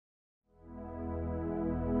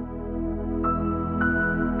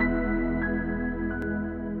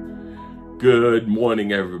Good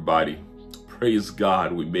morning, everybody. Praise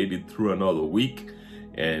God. We made it through another week,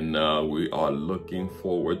 and we are looking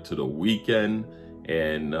forward to the weekend.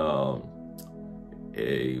 And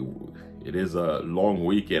it is a long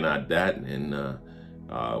weekend at that, and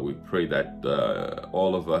we pray that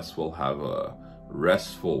all of us will have a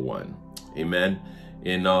restful one. Amen.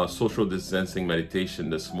 In social distancing meditation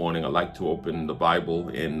this morning, I'd like to open the Bible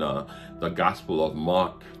in the Gospel of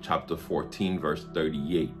Mark, chapter 14, verse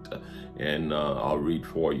 38. And I'll read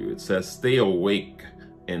for you. It says, "Stay awake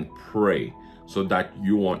and pray so that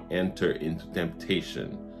you won't enter into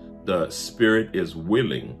temptation. The spirit is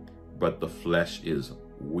willing, but the flesh is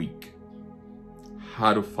weak."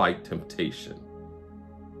 How to fight temptation.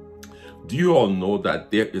 Do you all know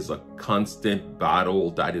that there is a constant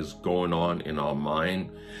battle that is going on in our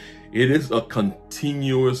mind? It is a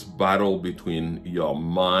continuous battle between your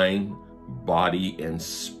mind, body, and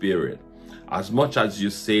spirit. As much as you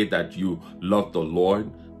say that you love the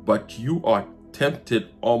Lord, but you are tempted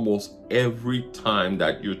almost every time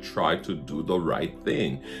that you try to do the right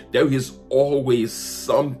thing. There is always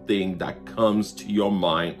something that comes to your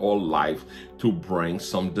mind or life to bring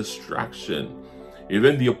some distraction.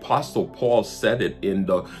 Even the Apostle Paul said it in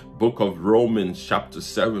the book of Romans chapter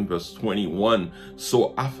 7 verse 21.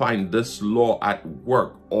 "So I find this law at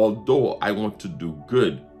work. Although I want to do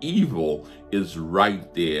good, evil is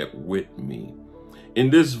right there with me." In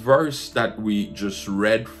this verse that we just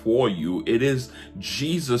read for you, it is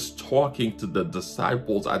Jesus talking to the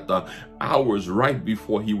disciples at the hours right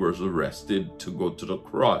before he was arrested to go to the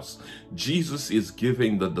cross. Jesus is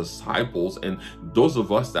giving the disciples and those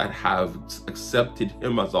of us that have accepted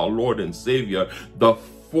him as our Lord and Savior the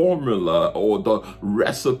formula or the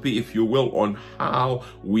recipe, if you will, on how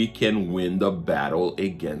we can win the battle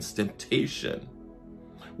against temptation.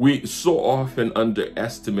 We so often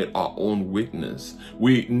underestimate our own weakness.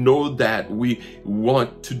 We know that we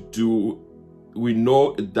want to do, we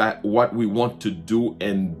know that what we want to do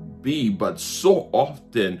and be, but so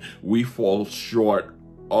often we fall short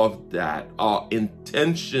of that. Our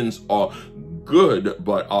intentions are good,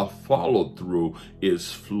 but our follow through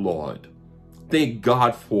is flawed. Thank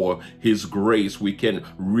God for his grace. We can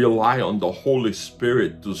rely on the Holy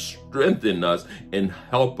Spirit to strengthen us and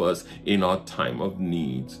help us in our time of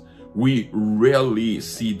needs. We rarely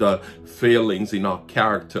see the failings in our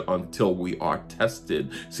character until we are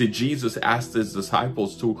tested. See, Jesus asked his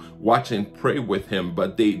disciples to watch and pray with him,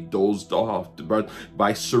 but they dozed off. But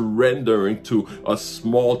by surrendering to a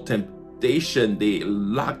small temptation, they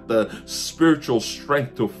lacked the spiritual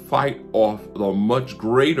strength to fight off the much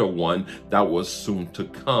greater one that was soon to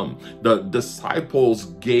come. The disciples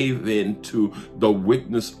gave in to the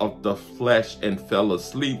weakness of the flesh and fell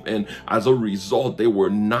asleep, and as a result, they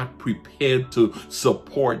were not prepared to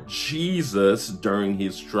support Jesus during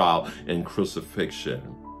his trial and crucifixion.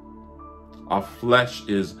 Our flesh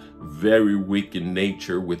is very weak in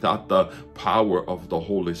nature without the power of the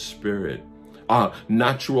Holy Spirit. Our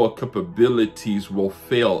natural capabilities will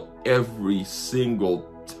fail every single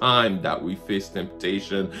time that we face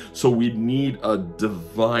temptation. So we need a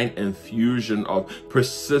divine infusion of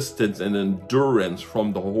persistence and endurance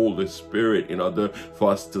from the Holy Spirit in order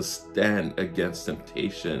for us to stand against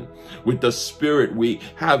temptation. With the Spirit, we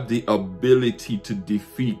have the ability to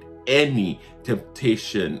defeat any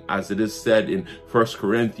temptation, as it is said in 1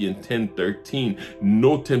 Corinthians 10:13,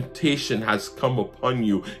 "No temptation has come upon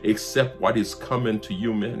you except what is common to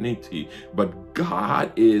humanity. But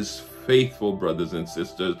God is faithful, brothers and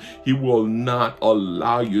sisters. He will not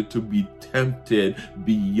allow you to be tempted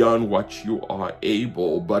beyond what you are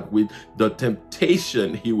able. But with the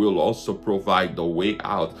temptation, he will also provide the way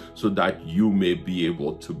out so that you may be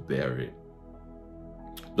able to bear it."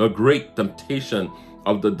 The great temptation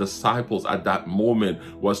of the disciples at that moment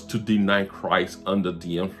was to deny Christ under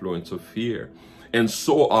the influence of fear. And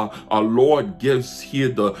so our Lord gives here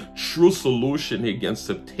the true solution against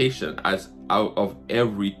temptation as out of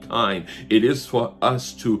every kind. It is for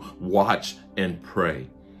us to watch and pray.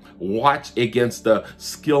 Watch against the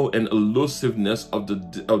skill and elusiveness of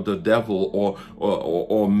the devil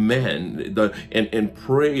or man, and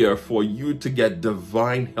prayer for you to get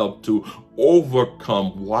divine help to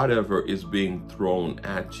overcome whatever is being thrown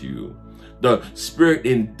at you. The spirit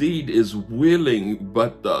indeed is willing,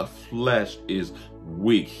 but the flesh is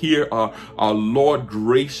weak. Here our Lord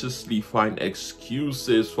graciously find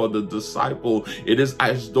excuses for the disciple. It is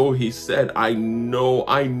as though he said, I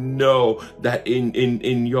know that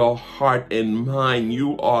in your heart and mind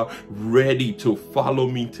you are ready to follow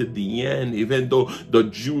me to the end, even though the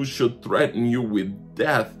Jews should threaten you with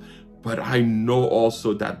death. But I know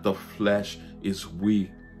also that the flesh is weak.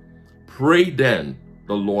 Pray then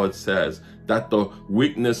the Lord says, that the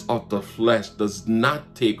weakness of the flesh does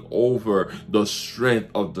not take over the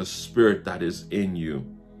strength of the Spirit that is in you.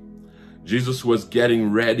 Jesus was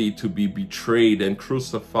getting ready to be betrayed and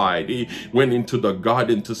crucified. He went into the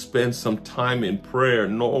garden to spend some time in prayer,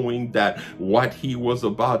 knowing that what he was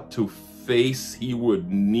about to face, he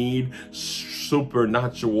would need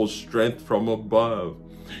supernatural strength from above.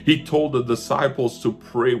 He told the disciples to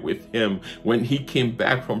pray with him. When he came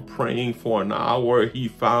back from praying for an hour, he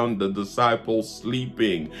found the disciples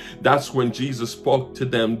sleeping. That's when Jesus spoke to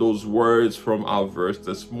them those words from our verse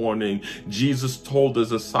this morning. Jesus told his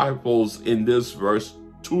disciples in this verse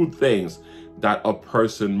 2 things that a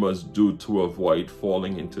person must do to avoid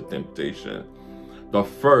falling into temptation. The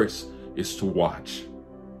first is to watch.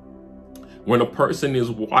 When a person is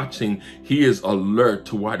watching, he is alert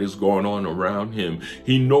to what is going on around him.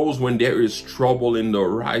 He knows when there is trouble in the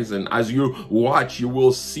horizon. As you watch, you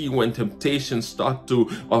will see when temptations start to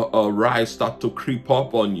arise, start to creep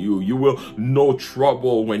up on you. You will know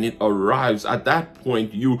trouble when it arrives. At that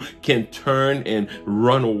point, you can turn and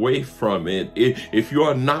run away from it. If you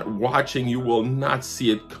are not watching, you will not see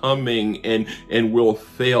it coming and will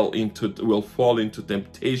fall into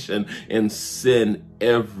temptation and sin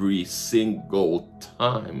every single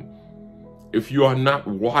time. If you are not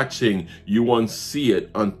watching, you won't see it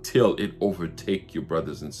until it overtakes you,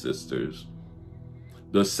 brothers and sisters.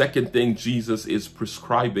 The second thing Jesus is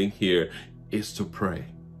prescribing here is to pray.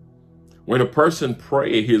 When a person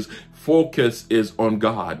prays, his focus is on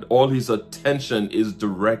God. All his attention is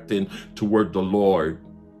directed toward the Lord.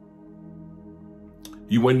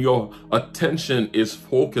 When your attention is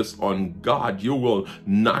focused on God, you will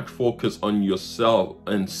not focus on yourself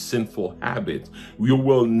and sinful habits. You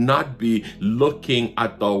will not be looking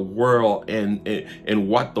at the world and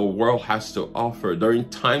what the world has to offer. During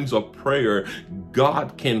times of prayer,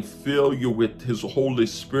 God can fill you with his Holy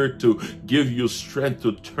Spirit to give you strength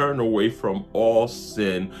to turn away from all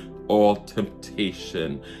sin, all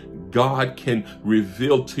temptation. God can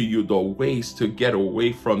reveal to you the ways to get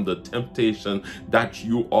away from the temptation that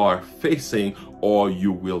you are facing or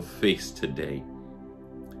you will face today.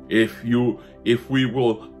 If we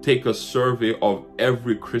will take a survey of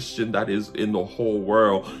every Christian that is in the whole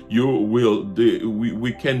world,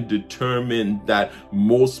 we can determine that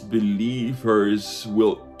most believers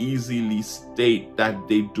will easily state that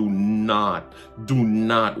they do not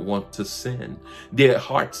want to sin. Their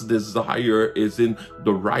heart's desire is in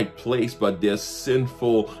the right place, but their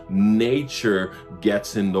sinful nature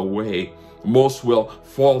gets in the way. Most will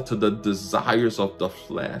fall to the desires of the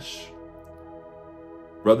flesh.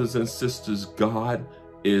 Brothers and sisters, God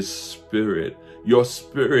is spirit. Your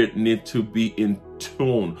spirit needs to be in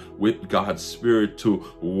tune with God's spirit to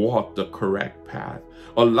walk the correct path.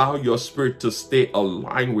 Allow your spirit to stay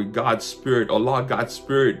aligned with God's spirit. Allow God's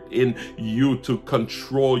spirit in you to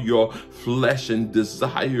control your flesh and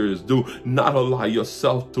desires. Do not allow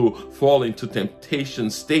yourself to fall into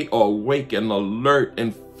temptation. Stay awake and alert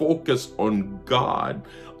and focus on God.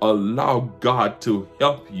 Allow God to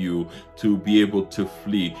help you to be able to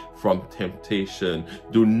flee from temptation.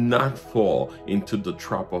 Do not fall into the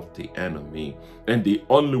trap of the enemy. And the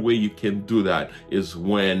only way you can do that is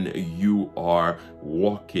when you are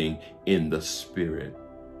walking in the Spirit.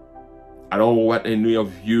 I don't know what any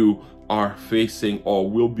of you are facing or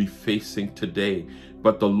will be facing today,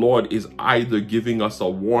 but the Lord is either giving us a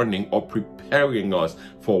warning or preparing us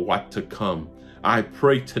for what to come. I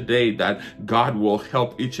pray today that God will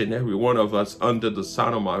help each and every one of us under the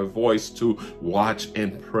sound of my voice to watch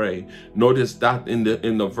and pray. Notice that in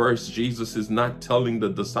the verse, Jesus is not telling the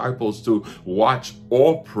disciples to watch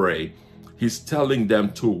or pray. He's telling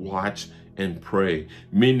them to watch and pray,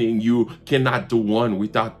 meaning you cannot do one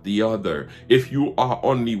without the other. If you are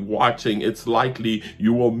only watching, it's likely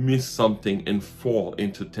you will miss something and fall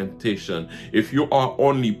into temptation. If you are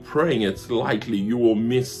only praying, it's likely you will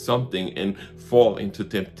miss something and fall into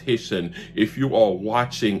temptation. If you are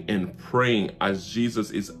watching and praying as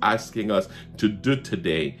Jesus is asking us to do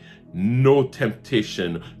today, no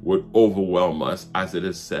temptation would overwhelm us, as it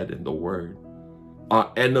is said in the Word.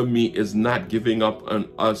 Our enemy is not giving up on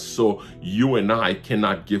us, so you and I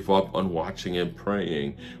cannot give up on watching and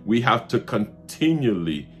praying. We have to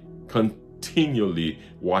continually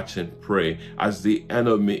watch and pray as the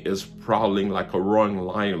enemy is prowling like a roaring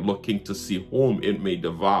lion looking to see whom it may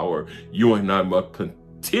devour. You and I must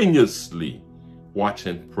continuously watch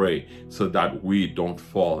and pray so that we don't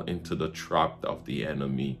fall into the trap of the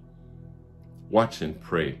enemy. Watch and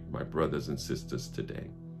pray, my brothers and sisters, today.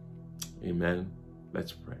 Amen.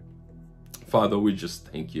 Let's pray. Father, we just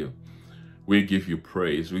thank you. We give you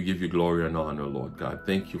praise. We give you glory and honor, Lord God.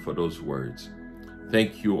 Thank you for those words.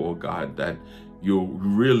 Thank you, oh God, that you're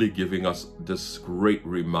really giving us this great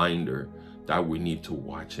reminder that we need to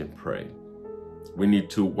watch and pray. We need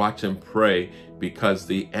to watch and pray because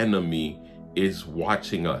the enemy is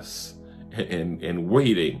watching us and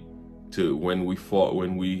waiting to when we fall,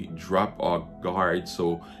 when we drop our guard,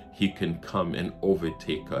 so he can come and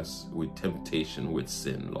overtake us with temptation, with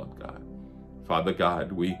sin, Lord God. Father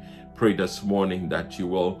God, we pray this morning that you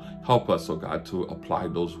will help us, oh God, to apply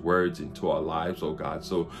those words into our lives, oh God,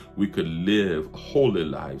 so we could live holy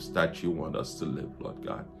lives that you want us to live, Lord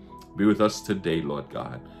God. Be with us today, Lord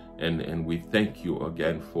God. And we thank you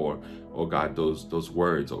again for, oh God, those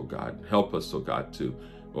words, oh God. Help us, oh God, to,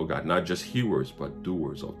 oh God, not just hearers, but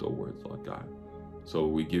doers of the words, Lord God. So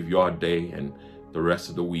we give you our day and the rest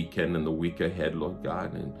of the weekend and the week ahead, Lord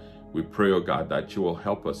God. And we pray, oh God, that you will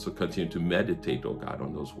help us to continue to meditate, oh God,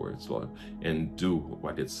 on those words, Lord, and do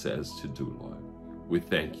what it says to do, Lord. We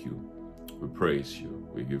thank you. We praise you.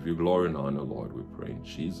 We give you glory and honor, Lord. We pray in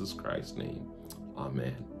Jesus Christ's name.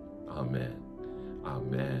 Amen. Amen.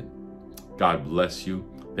 Amen. God bless you.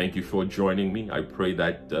 Thank you for joining me. I pray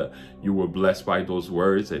that you were blessed by those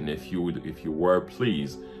words. And if you were,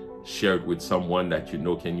 please share it with someone that you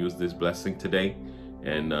know can use this blessing today,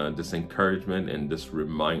 and this encouragement and this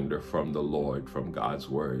reminder from the Lord, from God's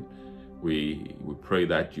word. We pray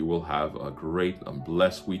that you will have a great and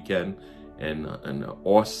blessed weekend and an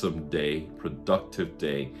awesome day, productive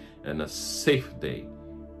day, and a safe day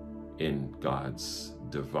in God's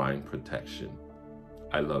divine protection.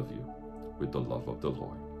 I love you with the love of the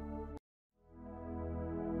Lord.